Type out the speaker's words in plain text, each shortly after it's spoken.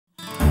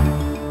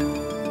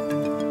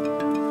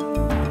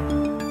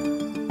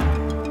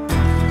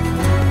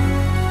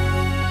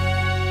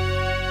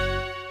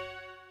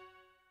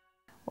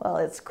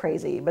it's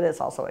crazy, but it's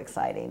also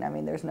exciting. I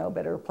mean, there's no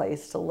better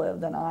place to live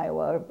than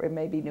Iowa. It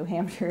may be New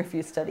Hampshire if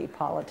you study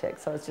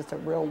politics. So it's just a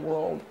real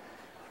world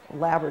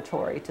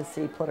laboratory to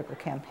see political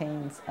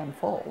campaigns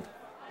unfold.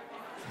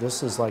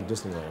 This is like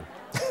Disneyland.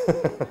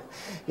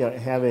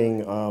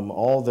 Having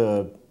all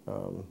the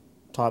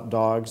top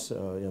dogs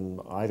in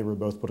either or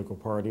both political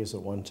parties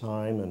at one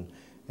time and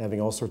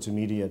having all sorts of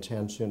media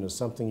attention is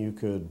something you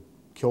could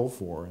kill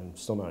for and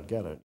still not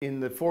get it. In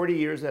the 40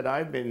 years that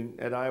I've been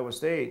at Iowa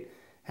State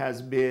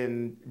has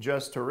been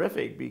just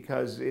terrific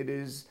because it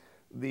is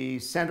the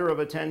center of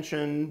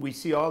attention. We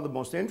see all the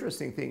most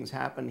interesting things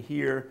happen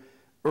here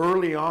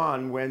early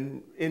on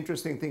when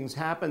interesting things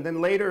happen.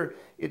 Then later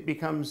it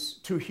becomes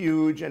too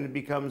huge and it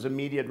becomes a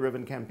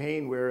media-driven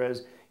campaign,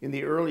 whereas in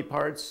the early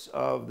parts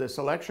of the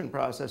selection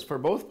process for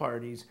both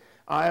parties,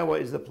 Iowa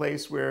is the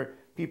place where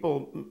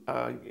people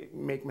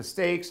make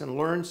mistakes and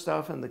learn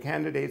stuff, and the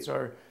candidates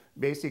are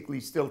basically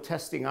still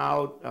testing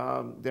out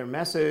their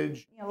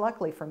message. You know,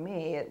 luckily for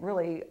me, it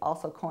really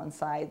also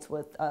coincides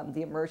with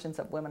the emergence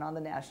of women on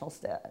the national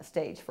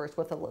stage, first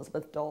with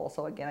Elizabeth Dole.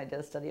 So again, I did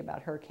a study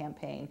about her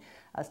campaign,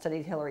 I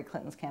studied Hillary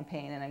Clinton's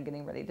campaign, and I'm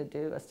getting ready to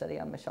do a study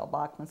on Michelle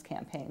Bachmann's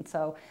campaign.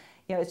 So,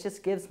 you know, it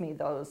just gives me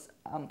those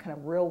kind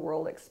of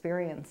real-world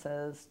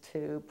experiences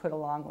to put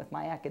along with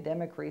my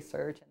academic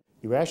research.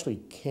 You actually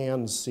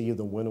can see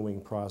the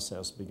winnowing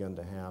process begin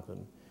to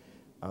happen.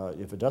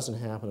 If it doesn't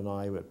happen in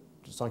Iowa,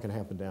 it's not going to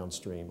happen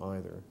downstream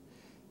either.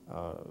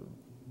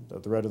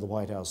 The road to the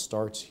White House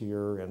starts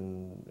here,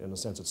 and in a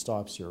sense it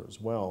stops here as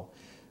well,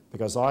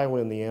 because Iowa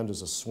in the end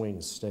is a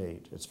swing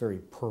state. It's very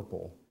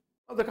purple.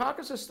 The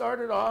caucuses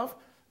started off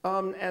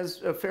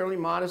as a fairly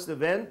modest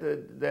event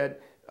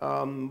that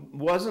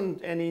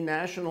wasn't any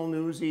national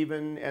news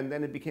even, and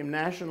then it became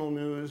national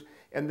news,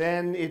 and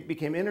then it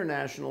became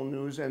international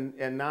news,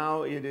 and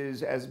now it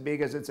is as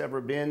big as it's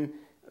ever been.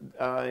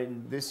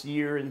 This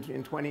year in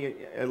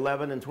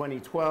 2011 and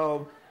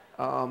 2012,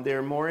 there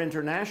are more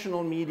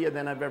international media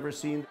than I've ever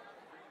seen.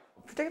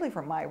 Particularly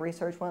for my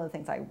research, one of the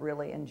things I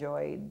really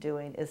enjoy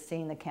doing is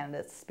seeing the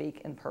candidates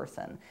speak in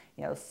person.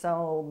 You know,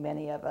 so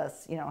many of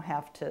us, you know,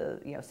 have to,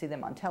 you know, see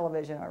them on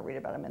television or read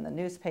about them in the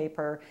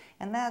newspaper,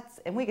 and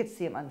we get to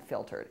see them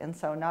unfiltered. And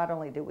so not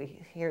only do we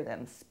hear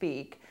them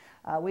speak,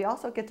 we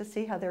also get to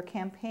see how their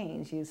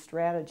campaigns use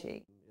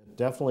strategy. It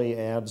definitely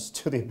adds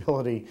to the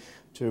ability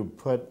to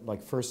put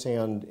like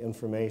firsthand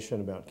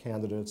information about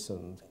candidates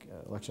and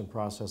election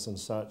process and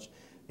such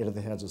into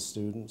the heads of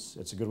students.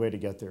 It's a good way to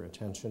get their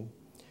attention.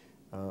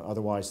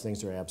 Otherwise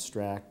things are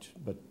abstract,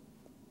 but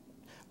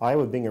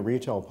Iowa being a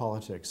retail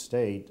politics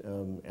state,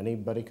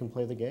 anybody can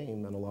play the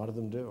game, and a lot of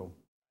them do.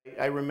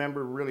 I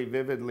remember really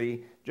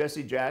vividly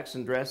Jesse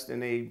Jackson dressed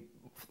in a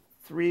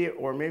 3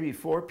 or maybe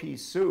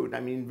 4-piece suit, I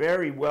mean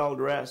very well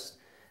dressed,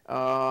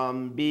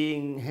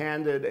 being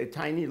handed a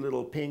tiny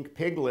little pink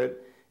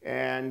piglet,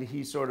 and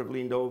he sort of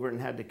leaned over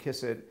and had to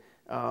kiss it.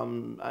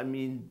 I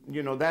mean,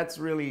 you know, that's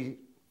really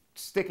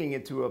sticking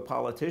it to a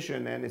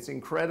politician, and it's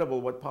incredible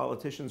what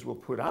politicians will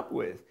put up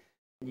with.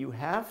 You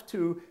have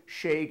to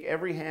shake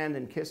every hand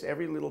and kiss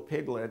every little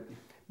piglet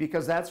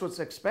because that's what's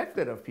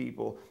expected of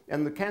people.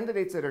 And the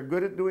candidates that are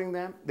good at doing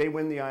that, they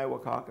win the Iowa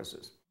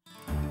caucuses.